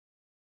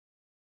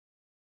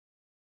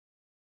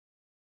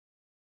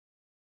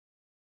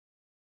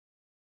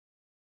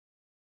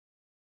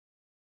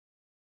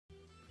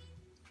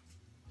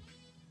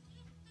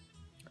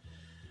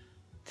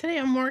Today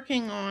I'm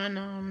working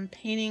on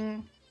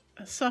painting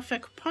a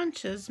Suffolk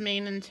Punch's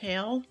mane and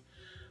tail.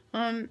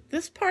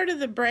 This part of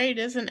the braid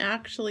isn't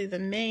actually the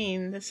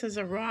mane. This is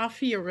a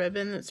raffia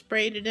ribbon that's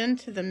braided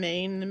into the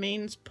mane. The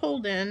mane's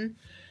pulled in,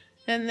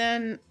 and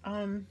then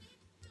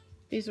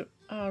these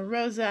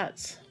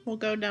rosettes will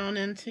go down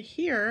into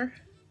here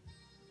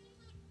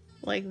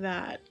like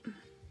that.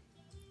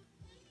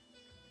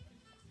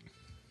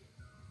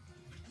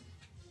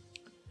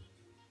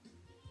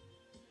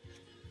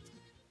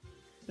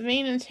 The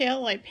mane and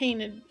tail I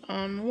painted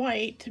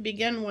white to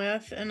begin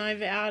with, and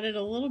I've added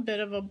a little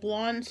bit of a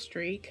blonde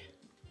streak.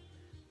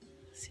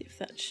 Let's see if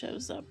that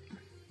shows up.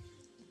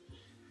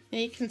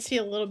 And you can see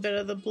a little bit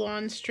of the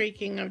blonde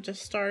streaking I've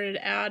just started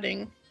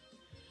adding.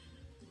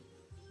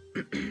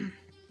 And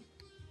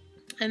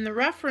the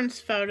reference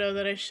photo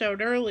that I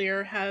showed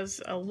earlier has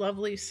a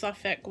lovely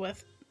Suffolk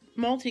with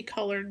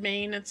multicolored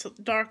mane. It's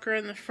darker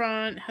in the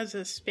front, has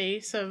a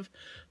space of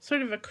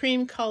sort of a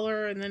cream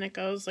color, and then it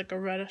goes like a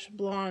reddish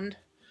blonde.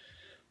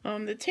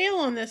 The tail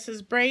on this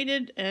is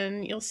braided,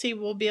 and you'll see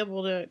we'll be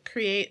able to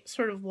create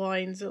sort of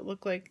lines that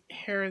look like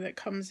hair that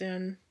comes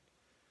in.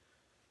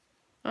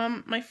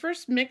 My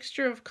first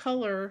mixture of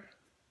color,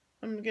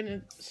 I'm going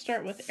to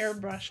start with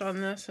airbrush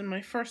on this, and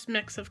my first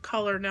mix of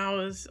color now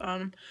is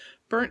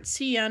burnt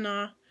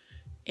sienna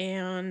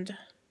and,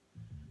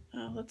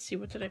 let's see,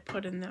 what did I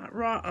put in that?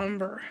 Raw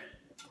umber.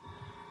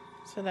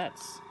 So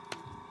that's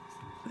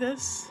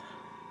this.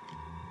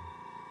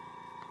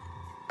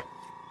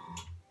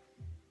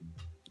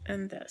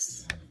 And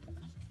this.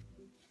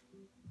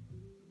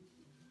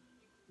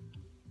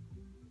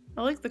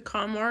 I like the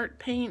Comart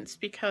paints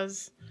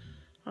because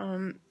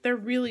they're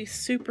really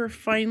super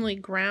finely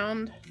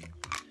ground,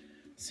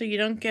 so you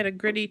don't get a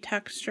gritty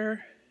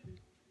texture.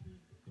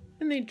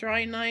 And they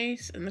dry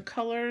nice, and the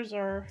colors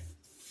are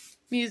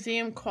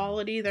museum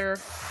quality. They're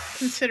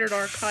considered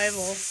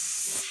archival.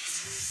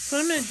 So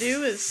what I'm going to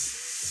do is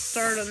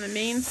start on the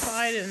main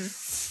side and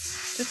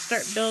just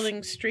start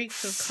building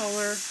streaks of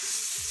color.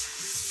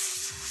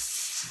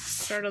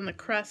 Start on the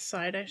crest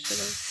side, I should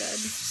have said.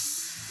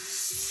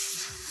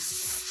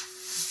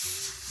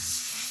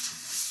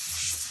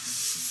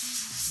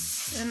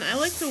 And I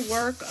like to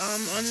work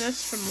on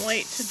this from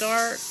light to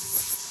dark.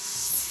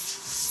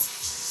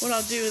 What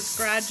I'll do is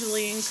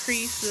gradually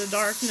increase the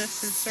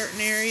darkness in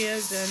certain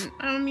areas,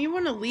 and you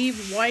want to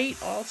leave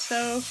white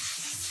also.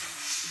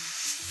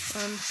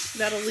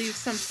 That'll leave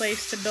some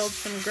place to build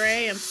some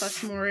gray and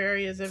plus more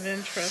areas of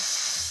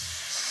interest.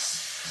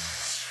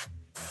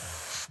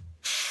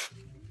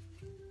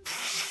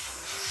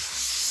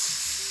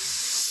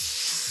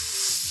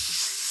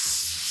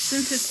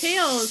 Since the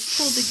tail is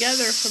pulled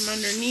together from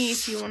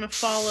underneath, you want to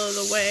follow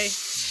the way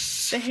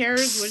the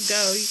hairs would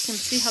go. You can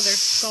see how they're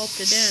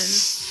sculpted in.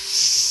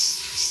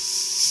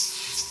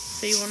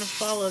 So you want to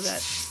follow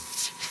the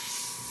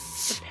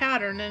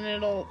pattern, and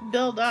it'll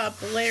build up,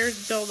 the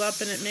layers build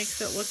up, and it makes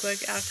it look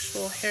like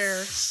actual hair.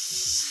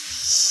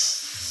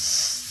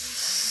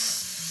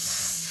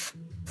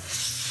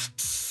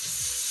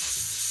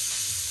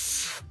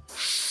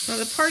 Now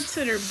the parts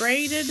that are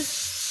braided,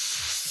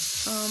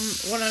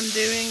 what I'm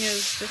doing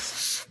is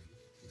just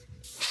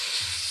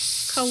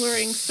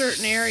coloring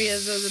certain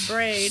areas of the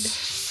braid.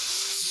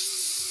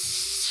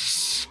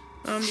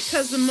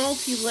 Because the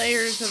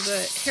multi-layers of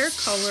the hair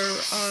color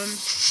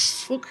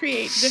will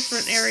create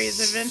different areas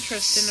of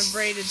interest in a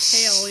braided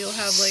tail. You'll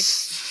have like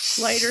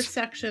lighter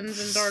sections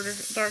and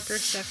darker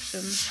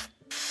sections.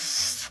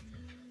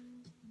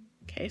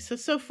 Okay,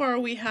 so far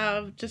we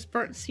have just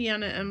burnt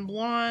sienna and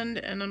blonde,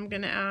 and I'm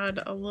going to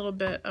add a little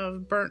bit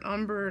of burnt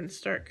umber and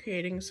start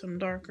creating some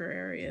darker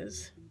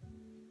areas.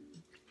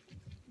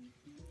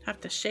 Have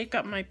to shake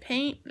up my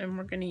paint, and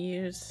we're going to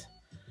use,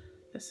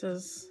 this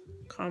is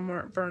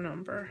Comart burnt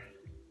umber.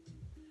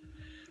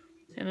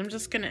 And I'm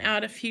just going to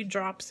add a few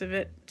drops of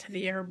it to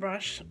the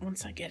airbrush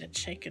once I get it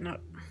shaken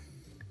up.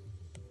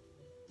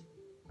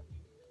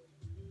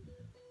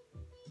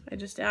 I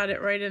just add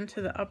it right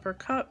into the upper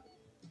cup.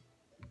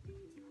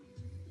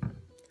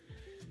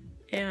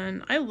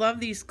 And I love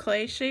these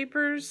clay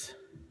shapers.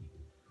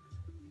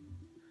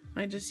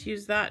 I just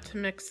use that to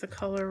mix the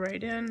color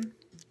right in.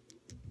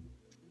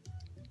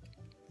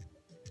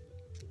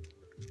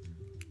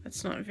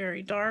 It's not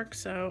very dark,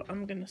 so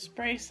I'm going to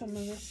spray some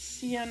of the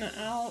sienna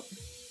out.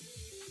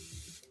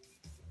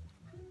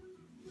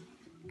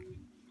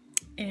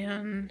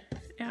 And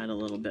add a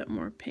little bit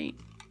more paint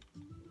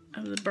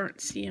of the burnt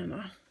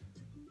sienna.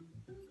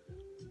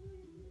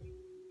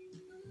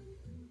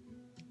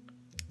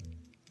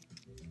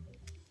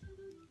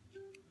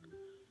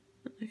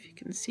 I don't know if you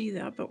can see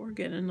that, but we're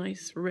getting a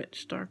nice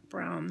rich dark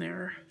brown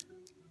there.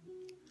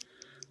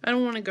 I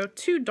don't want to go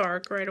too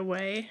dark right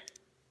away.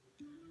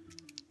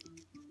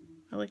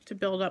 I like to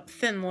build up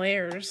thin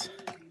layers.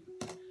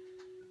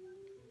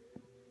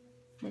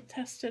 We'll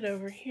test it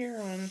over here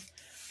on,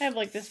 I have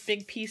like this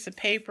big piece of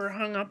paper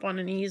hung up on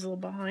an easel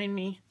behind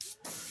me.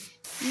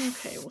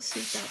 Okay, we'll see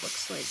what that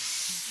looks like.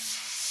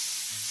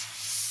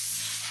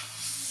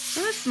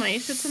 Oh, that's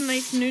nice. It's a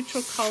nice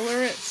neutral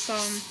color. It's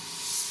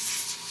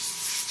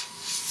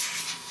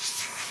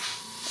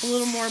a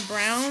little more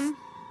brown.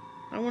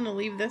 I want to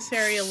leave this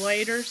area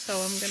lighter, so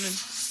I'm going to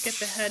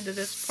skip ahead to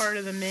this part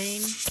of the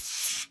mane.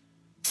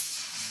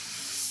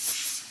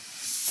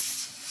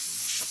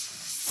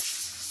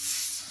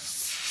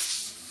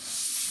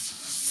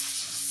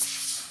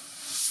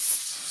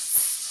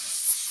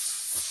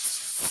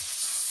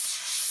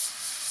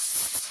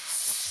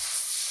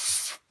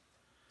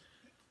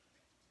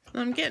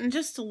 I'm getting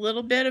just a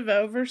little bit of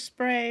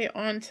overspray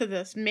onto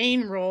this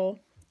main roll,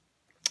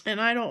 and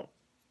I don't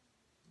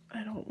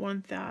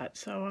want that,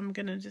 so I'm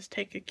gonna just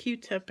take a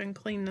Q-tip and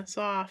clean this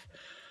off.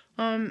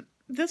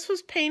 This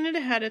was painted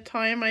ahead of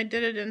time. I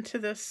did it into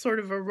this sort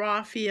of a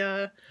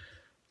raffia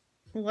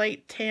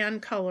light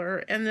tan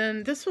color, and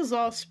then this was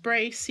all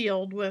spray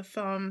sealed with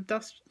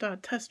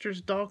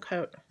Tester's Dull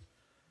Coat.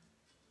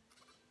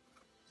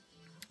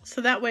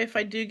 So that way if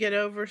I do get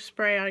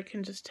overspray, I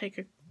can just take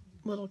a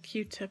little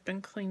Q-tip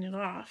and clean it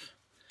off.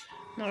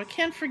 Now I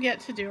can't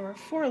forget to do our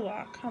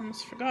forelock. I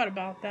almost forgot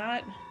about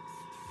that.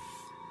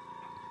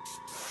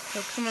 So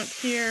come up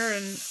here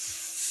and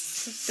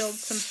just build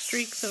some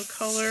streaks of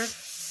color.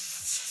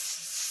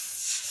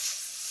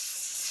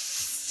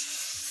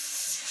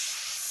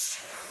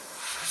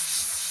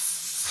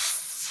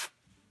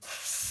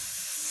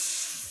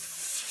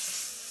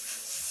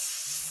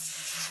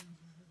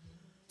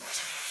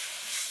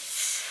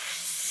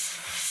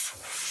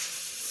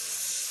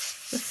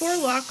 The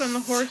forelock on the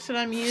horse that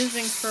I'm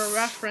using for a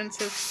reference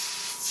is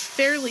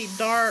fairly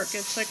dark.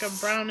 It's like a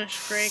brownish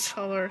gray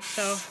color,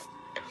 so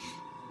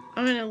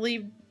I'm going to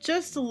leave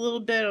just a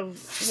little bit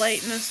of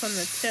lightness on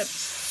the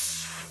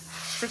tips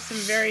for some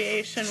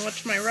variation,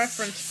 which my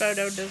reference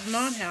photo does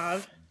not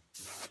have.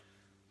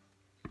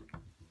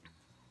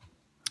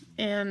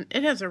 And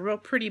it has a real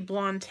pretty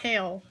blonde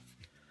tail.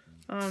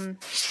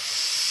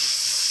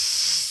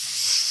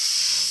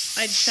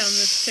 I'd shown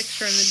this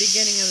picture in the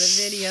beginning of the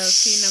video,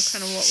 so you know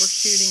kind of what we're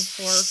shooting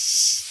for.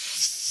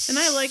 And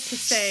I like to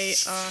say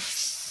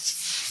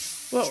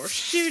what we're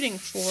shooting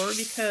for,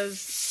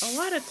 because a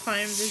lot of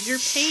times as you're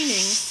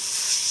painting,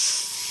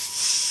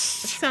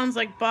 it sounds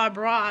like Bob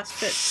Ross,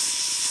 but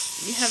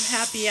you have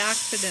happy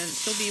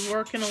accidents. You'll be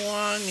working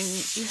along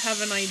and you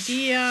have an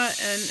idea,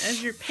 and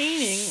as you're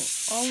painting,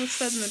 all of a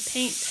sudden the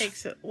paint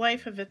takes a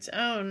life of its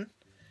own.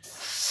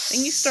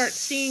 And you start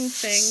seeing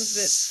things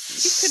that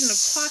you couldn't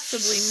have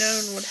possibly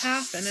known would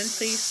happen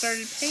until you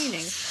started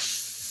painting.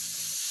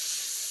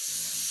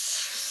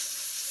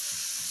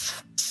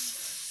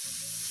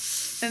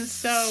 And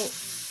so,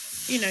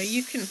 you know,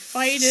 you can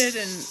fight it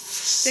and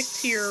stick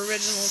to your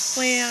original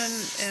plan,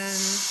 and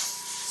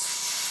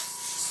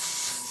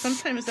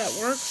sometimes that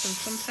works and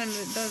sometimes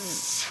it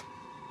doesn't.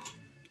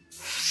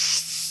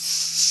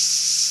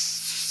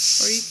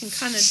 Or you can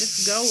kind of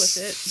just go with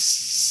it.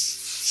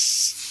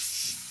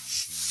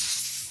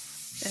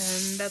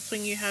 And that's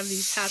when you have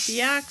these happy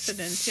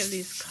accidents. You have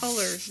these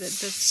colors that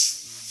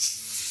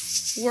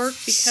just work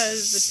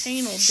because the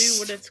paint will do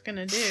what it's going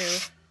to do.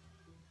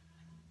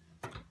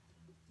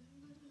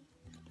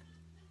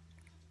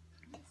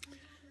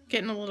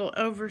 Getting a little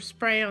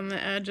overspray on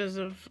the edges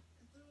of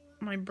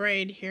my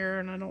braid here,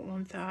 and I don't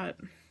want that.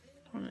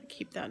 I want to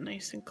keep that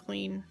nice and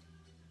clean.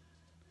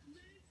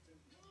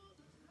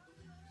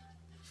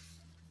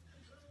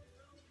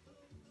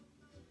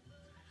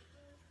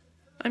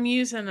 I'm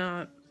using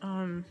a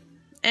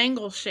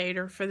angle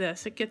shader for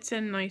this. It gets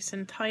in nice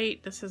and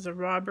tight. This is a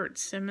Robert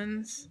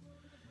Simmons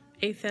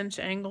 1/8 inch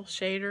angle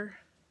shader.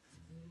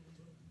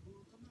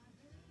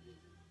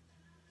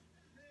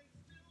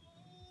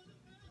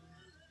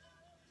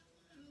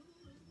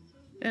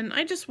 And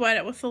I just wet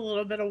it with a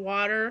little bit of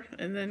water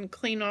and then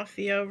clean off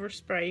the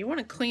overspray. You want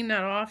to clean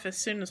that off as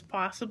soon as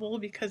possible,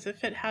 because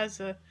if it has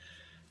a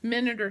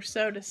minute or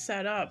so to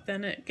set up,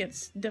 then it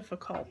gets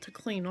difficult to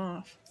clean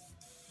off.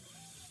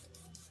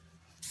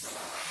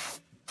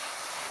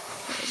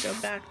 I'll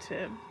go back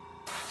to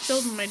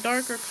building my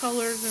darker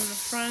colors in the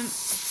front.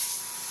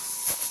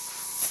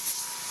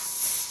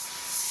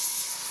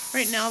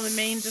 Right now the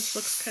mane just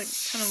looks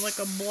kind of like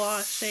a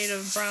blah shade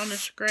of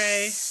brownish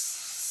gray.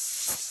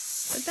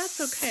 But that's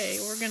okay.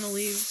 We're going to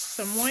leave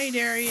some white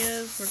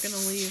areas, we're going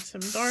to leave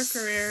some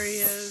darker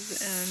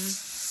areas, and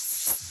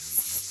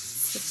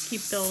just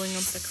keep building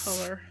up the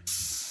color.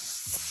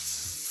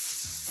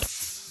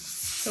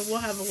 So we'll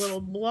have a little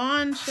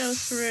blonde show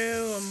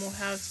through, and we'll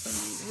have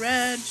some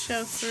red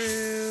show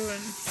through,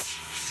 and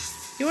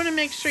you want to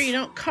make sure you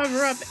don't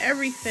cover up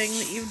everything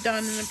that you've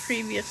done in the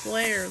previous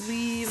layer.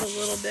 Leave a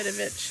little bit of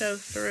it show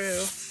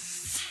through.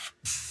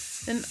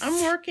 And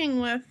I'm working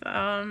with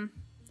an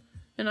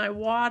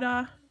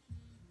Iwata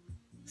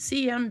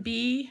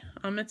CMB.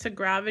 It's a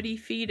gravity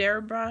feed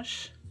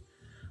airbrush.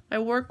 I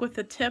work with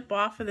the tip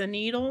off of the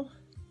needle,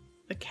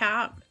 the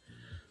cap.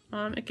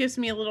 It gives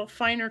me a little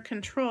finer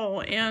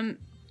control, and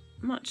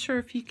I'm not sure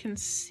if you can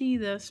see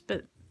this,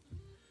 but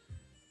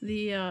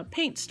the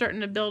paint's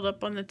starting to build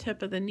up on the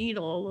tip of the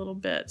needle a little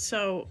bit.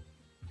 So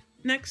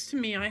next to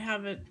me I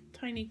have a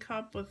tiny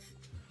cup with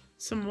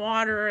some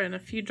water and a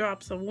few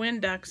drops of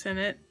Windex in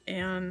it,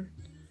 and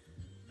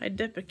I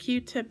dip a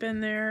Q-tip in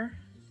there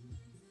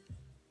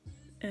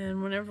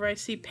And whenever I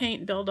see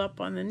paint build up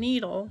on the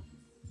needle,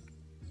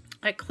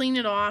 I clean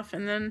it off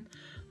and then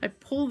I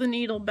pull the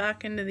needle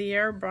back into the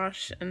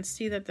airbrush and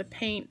see that the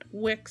paint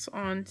wicks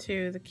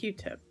onto the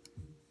Q-tip.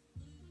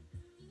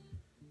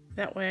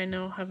 That way I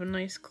know I have a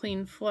nice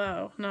clean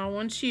flow. Now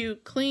once you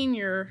clean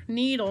your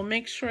needle,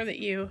 make sure that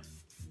you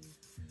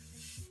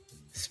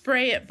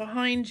spray it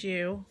behind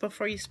you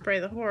before you spray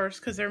the horse,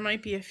 because there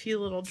might be a few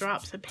little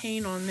drops of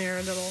paint on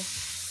there that'll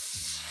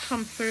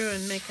come through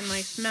and make a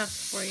nice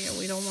mess for you.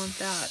 We don't want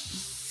that.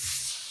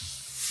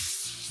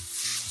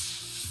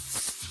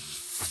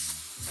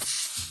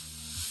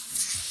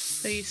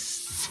 So you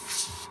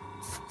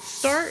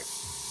start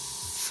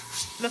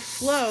the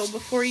flow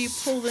before you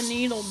pull the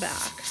needle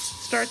back.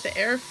 Start the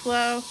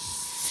airflow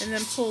and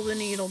then pull the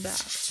needle back.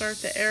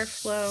 Start the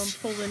airflow and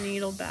pull the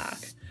needle back.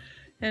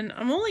 And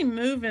I'm only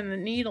moving the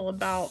needle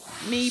about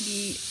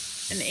maybe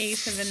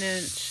 1/8 of an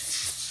inch.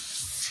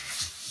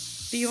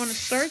 But you want to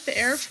start the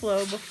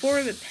airflow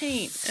before the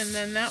paint, and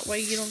then that way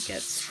you don't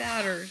get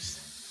spatters.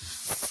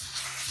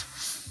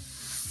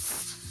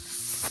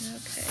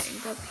 Okay,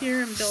 go up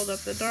here and build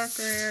up the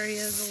darker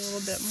areas a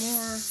little bit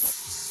more.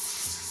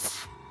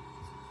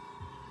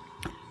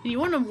 And you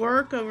want to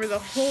work over the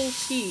whole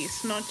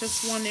piece, not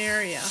just one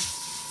area.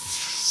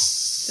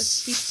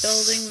 Just keep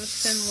building the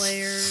thin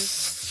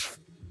layers.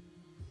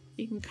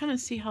 You can kind of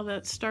see how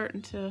that's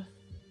starting to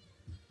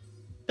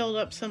build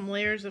up some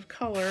layers of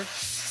color.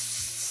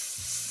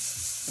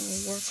 And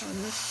we'll work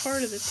on this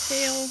part of the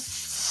tail.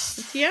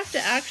 And so you have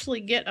to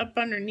actually get up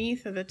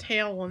underneath of the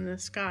tail on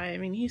this guy. I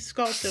mean, he's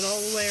sculpted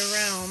all the way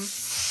around.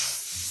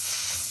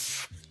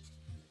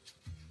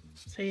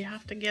 So you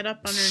have to get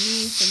up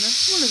underneath, and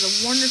that's one of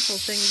the wonderful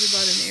things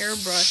about an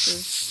airbrush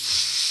is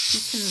you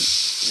can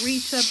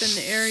reach up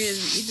into areas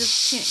that you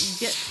just can't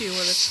get to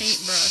with a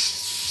paintbrush.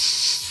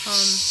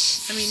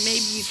 I mean,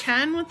 maybe you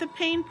can with a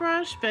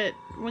paintbrush, but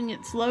when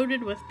it's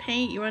loaded with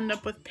paint, you end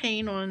up with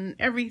paint on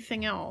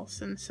everything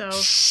else. And so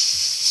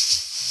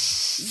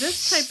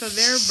this type of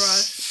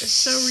airbrush is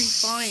so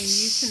refined,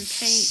 you can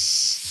paint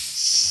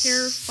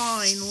hair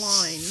fine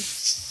lines.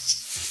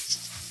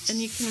 And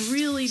you can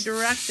really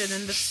direct it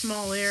into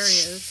small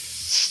areas.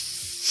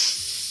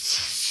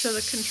 So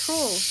the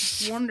control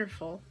is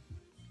wonderful.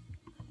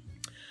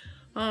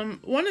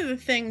 One of the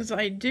things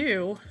I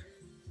do,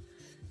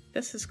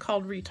 this is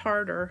called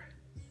Retarder.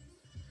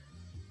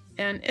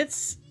 And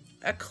it's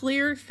a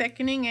clear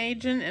thickening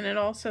agent, and it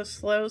also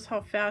slows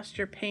how fast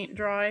your paint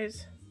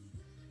dries.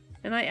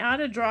 And I add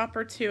a drop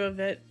or two of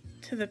it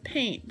to the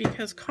paint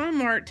because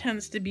Com Art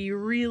tends to be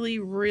really,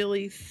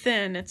 really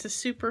thin. It's a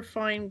super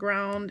fine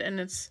ground, and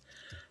it's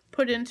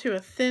put into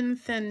a thin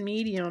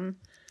medium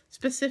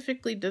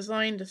specifically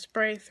designed to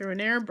spray through an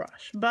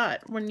airbrush.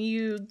 But when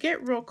you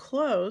get real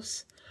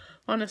close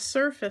on a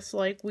surface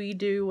like we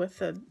do with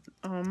the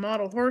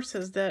model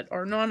horses that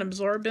are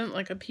non-absorbent,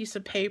 like a piece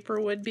of paper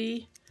would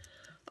be,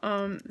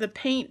 the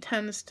paint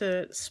tends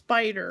to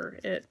spider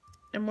it.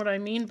 And what I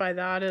mean by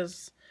that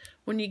is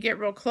when you get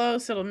real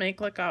close, it'll make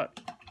like a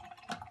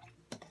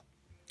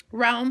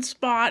round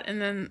spot,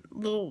 and then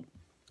little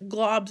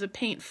globs of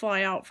paint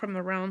fly out from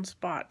the round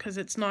spot because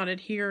it's not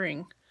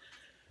adhering.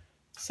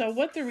 So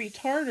what the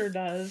Retarder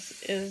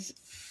does is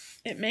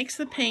it makes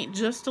the paint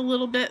just a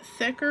little bit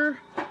thicker,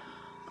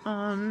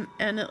 and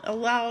it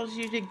allows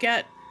you to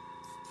get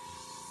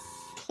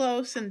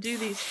close and do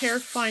these hair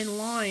fine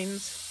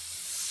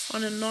lines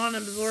on a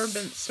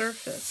non-absorbent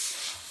surface.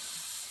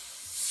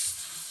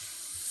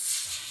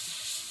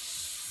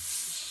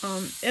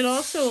 It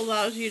also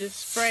allows you to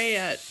spray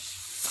at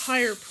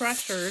higher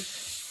pressures,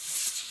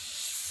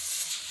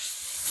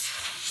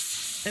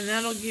 and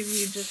that'll give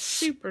you just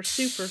super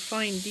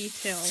fine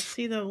detail.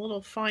 See the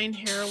little fine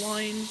hair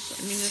lines?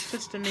 I mean, it's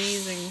just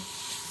amazing.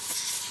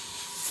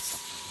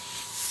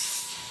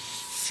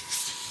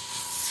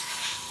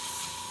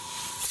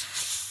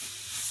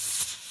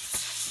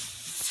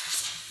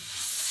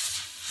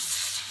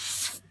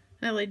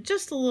 And I laid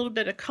just a little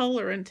bit of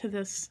color into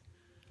this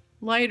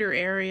lighter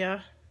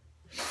area,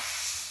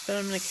 but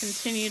I'm going to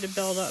continue to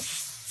build up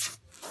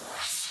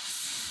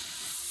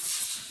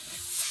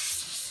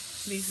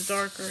these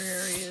darker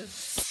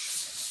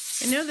areas.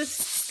 I know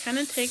this kind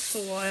of takes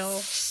a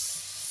while,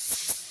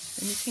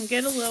 and you can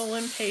get a little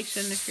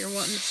impatient if you're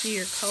wanting to see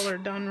your color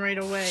done right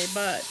away,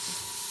 but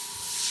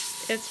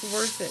it's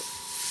worth it.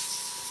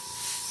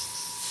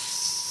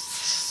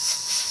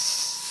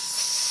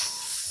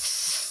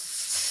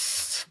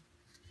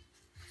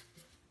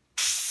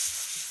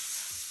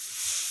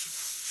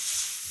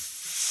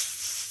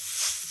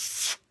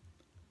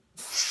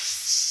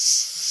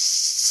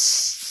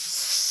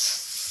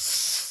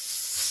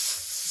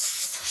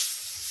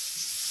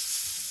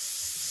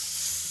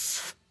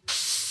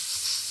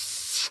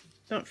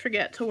 Don't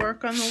forget to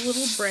work on the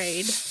little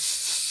braid.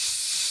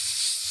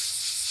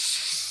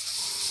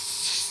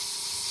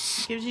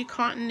 It gives you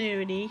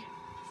continuity.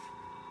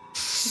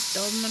 Keep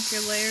building up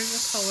your layers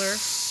of color.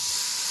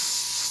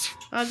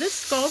 This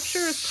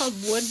sculpture is called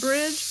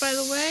Woodbridge, by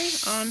the way.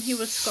 He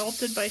was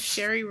sculpted by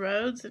Sherry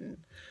Rhodes, and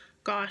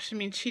gosh, I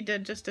mean, she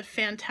did just a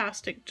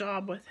fantastic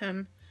job with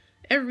him.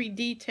 Every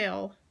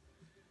detail.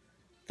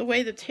 The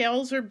way the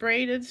tails are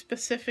braided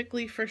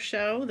specifically for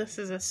show. This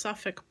is a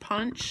Suffolk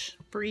Punch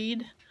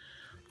breed.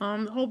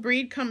 The whole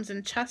breed comes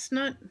in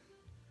chestnut.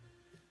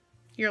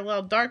 You're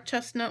allowed dark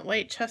chestnut,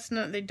 light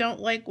chestnut. They don't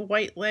like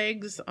white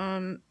legs.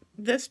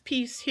 This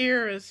piece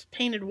here is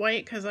painted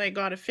white because I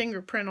got a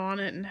fingerprint on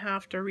it and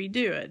have to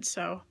redo it.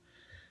 So,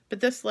 but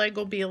this leg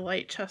will be a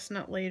light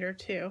chestnut later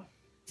too.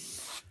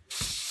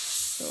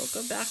 So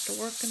we'll go back to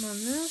working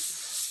on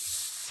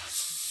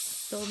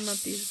this. Building up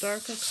these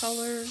darker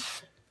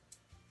colors.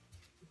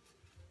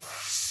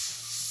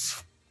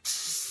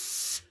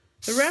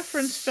 The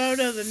reference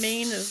photo, the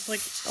mane is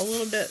like a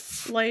little bit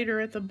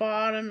lighter at the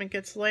bottom. It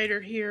gets lighter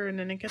here, and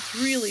then it gets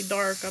really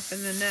dark up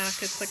in the neck.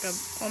 It's like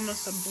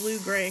almost a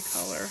blue-gray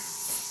color.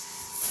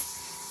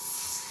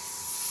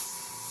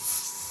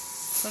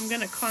 So I'm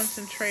going to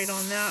concentrate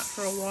on that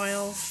for a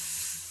while.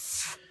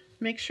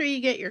 Make sure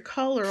you get your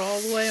color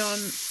all the way on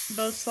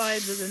both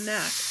sides of the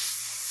neck.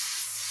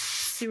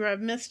 See where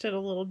I've missed it a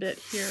little bit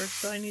here,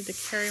 so I need to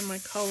carry my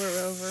color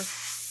over.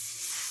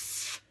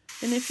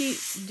 And if you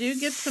do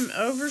get some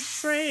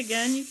overspray,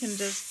 again, you can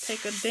just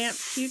take a damp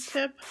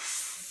Q-tip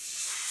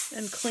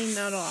and clean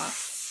that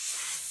off.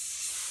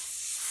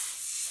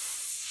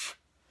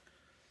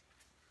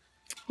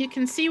 You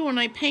can see when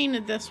I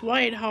painted this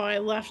white how I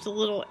left a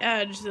little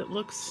edge that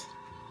looks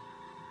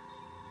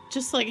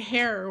just like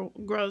hair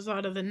grows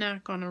out of the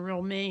neck on a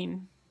real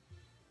mane.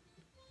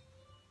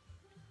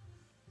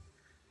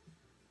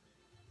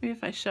 Maybe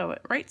if I show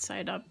it right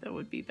side up, that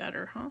would be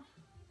better, huh?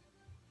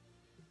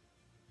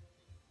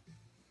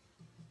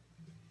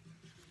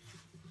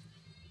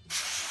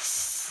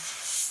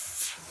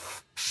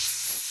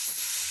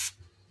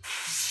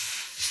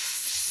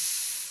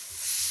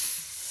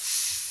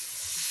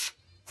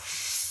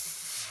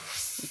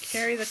 And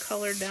carry the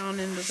color down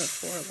into the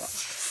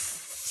forelock.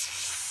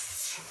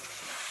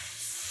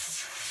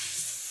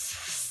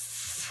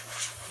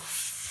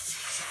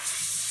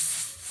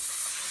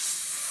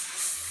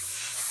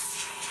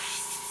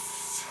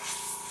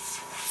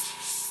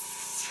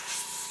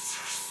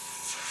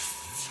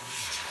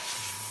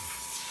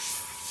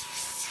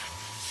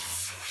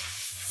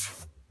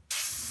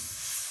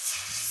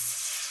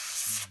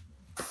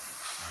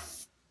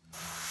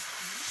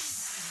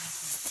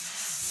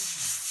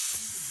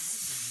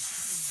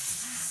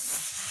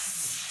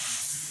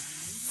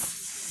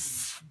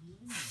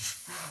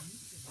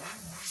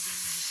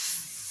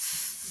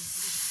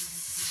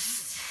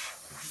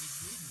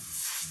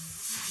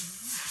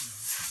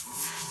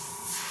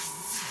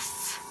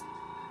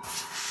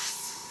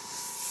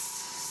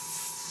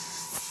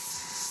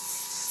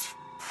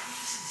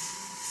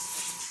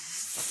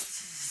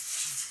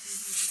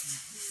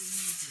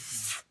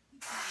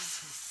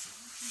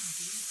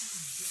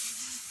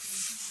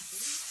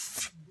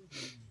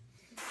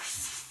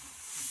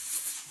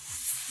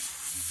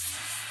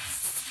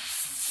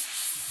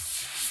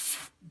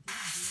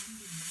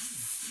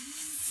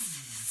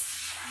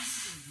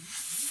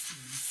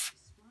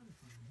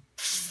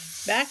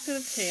 Back to the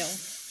tail.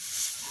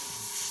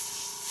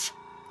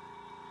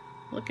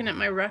 Looking at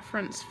my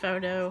reference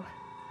photo.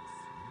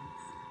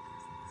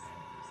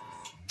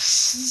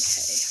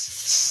 Okay.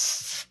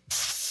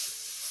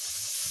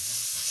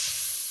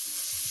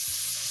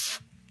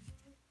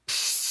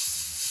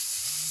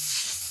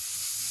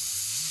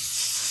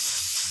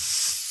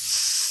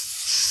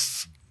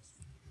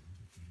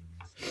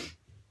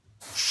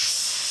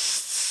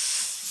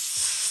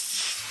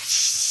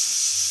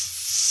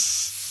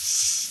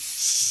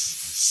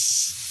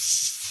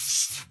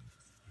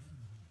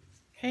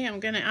 Okay,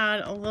 I'm going to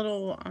add a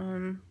little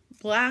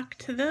black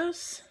to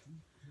this.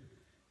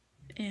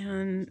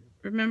 And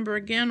remember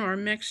again, our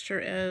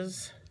mixture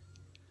is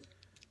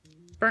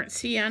burnt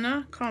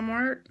sienna,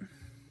 Comart,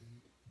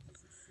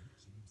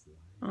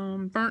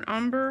 burnt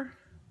umber,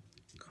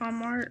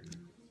 Comart,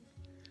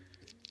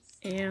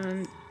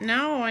 and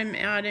now I'm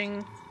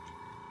adding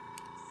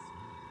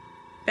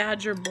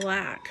Badger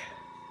Black.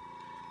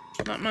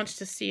 Not much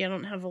to see, I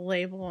don't have a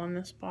label on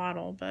this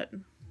bottle, but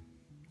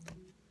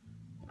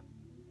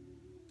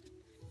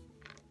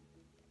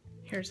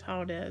here's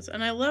how it is.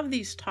 And I love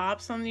these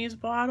tops on these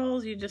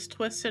bottles. You just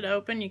twist it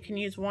open. You can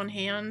use one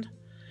hand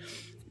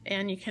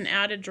and you can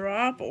add a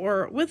drop.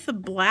 Or with the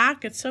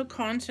black, it's so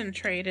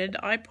concentrated,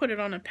 I put it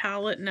on a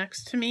palette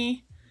next to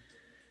me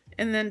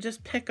and then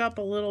just pick up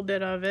a little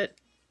bit of it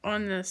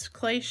on this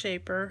clay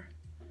shaper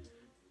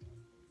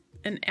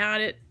and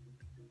add it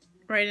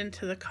right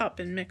into the cup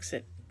and mix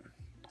it.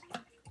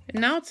 And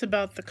now it's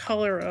about the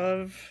color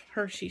of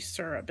Hershey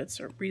syrup. It's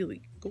a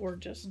really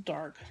gorgeous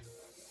dark,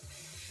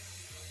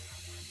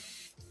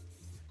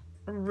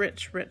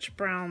 rich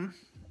brown.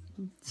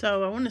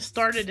 So I want to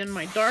start it in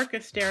my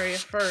darkest area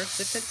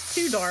first. If it's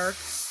too dark,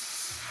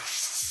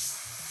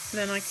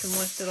 then I can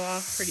lift it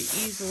off pretty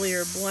easily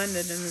or blend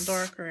it in the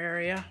darker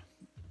area.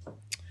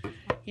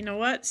 You know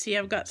what? See,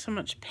 I've got so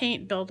much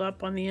paint built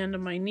up on the end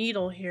of my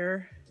needle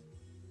here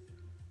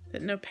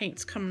that no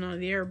paint's coming out of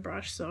the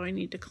airbrush, so I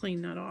need to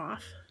clean that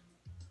off.